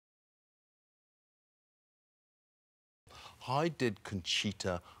How did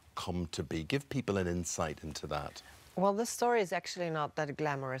Conchita come to be? Give people an insight into that. Well, the story is actually not that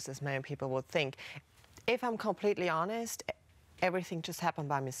glamorous as many people would think. If I'm completely honest, everything just happened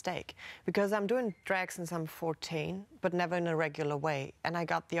by mistake. Because I'm doing drag since I'm 14, but never in a regular way. And I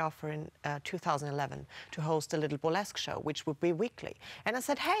got the offer in 2011 to host a little burlesque show, which would be weekly. And I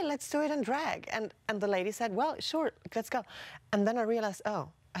said, hey, let's do it in drag. And the lady said, well, sure, let's go. And then I realized, oh,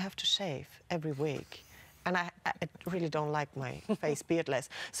 I have to shave every week. And I really don't like my face beardless.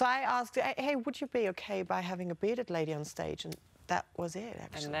 So I asked, hey, would you be okay by having a bearded lady on stage? And that was it,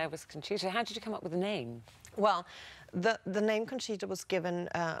 actually. And there was Conchita. How did you come up with the name? Well, the name Conchita was given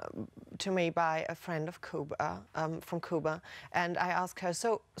to me by a friend of Cuba, from Cuba, and I asked her,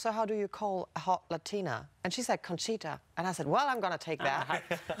 so how do you call a hot Latina? And she said Conchita, and I said, well, I'm going to take that.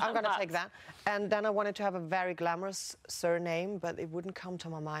 I'm going to take that. And then I wanted to have a very glamorous surname, but it wouldn't come to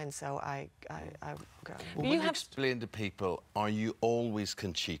my mind, so I well, when you explain to people, are you always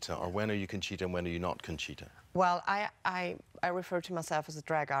Conchita, or when are you Conchita and when are you not Conchita? Well, I refer to myself as a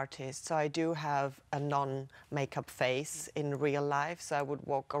drag artist, so I do have a non-makeup face in real life, so I would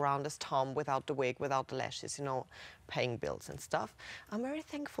walk around as Tom without the wig, without the lashes, you know, paying bills and stuff. I'm very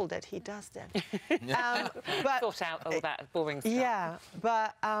thankful that he does that. But thought out all that boring stuff. Yeah,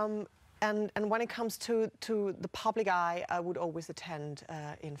 but and when it comes to the public eye, I would always attend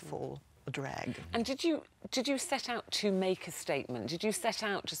in full drag. And did you set out to make a statement? Did you set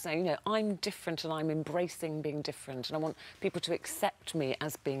out to say, you know, I'm different and I'm embracing being different and I want people to accept me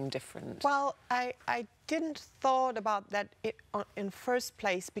as being different? Well, I didn't thought about that in first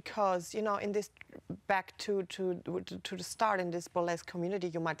place because, you know, in this back to the start in this burlesque community,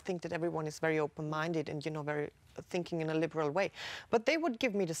 you might think that everyone is very open-minded and, you know, very thinking in a liberal way, but they would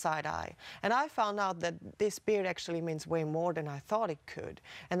give me the side eye, and I found out that this beard actually means way more than I thought it could.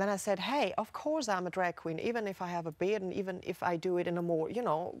 And then I said, hey, of course I'm a drag queen, even if I have a beard and even if I do it in a more, you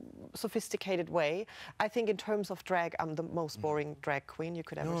know, sophisticated way. I think in terms of drag, I'm the most boring drag queen you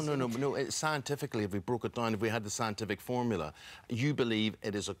could ever see. No. It's scientifically, if we broke it down, if we had the scientific formula, you believe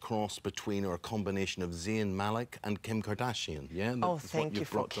it is a cross between or a combination of Zayn Malik and Kim Kardashian, yeah? Oh, thank you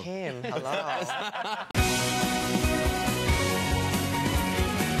for Kim. Hello.